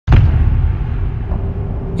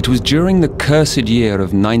It was during the cursed year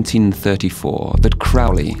of 1934 that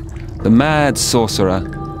Crowley, the mad sorcerer,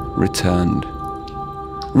 returned.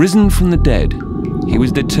 Risen from the dead, he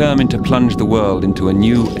was determined to plunge the world into a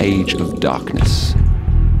new age of darkness.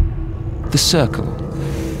 The Circle,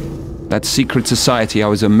 that secret society I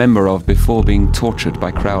was a member of before being tortured by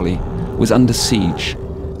Crowley, was under siege.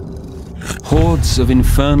 Hordes of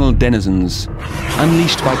infernal denizens,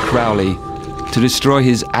 unleashed by Crowley to destroy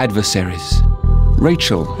his adversaries.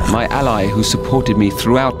 Rachel, my ally who supported me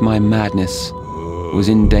throughout my madness, was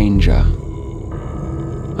in danger.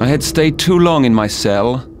 I had stayed too long in my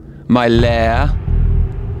cell, my lair,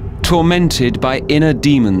 tormented by inner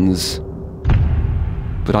demons.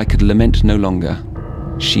 But I could lament no longer.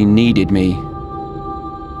 She needed me.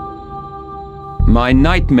 My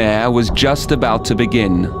nightmare was just about to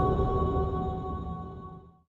begin.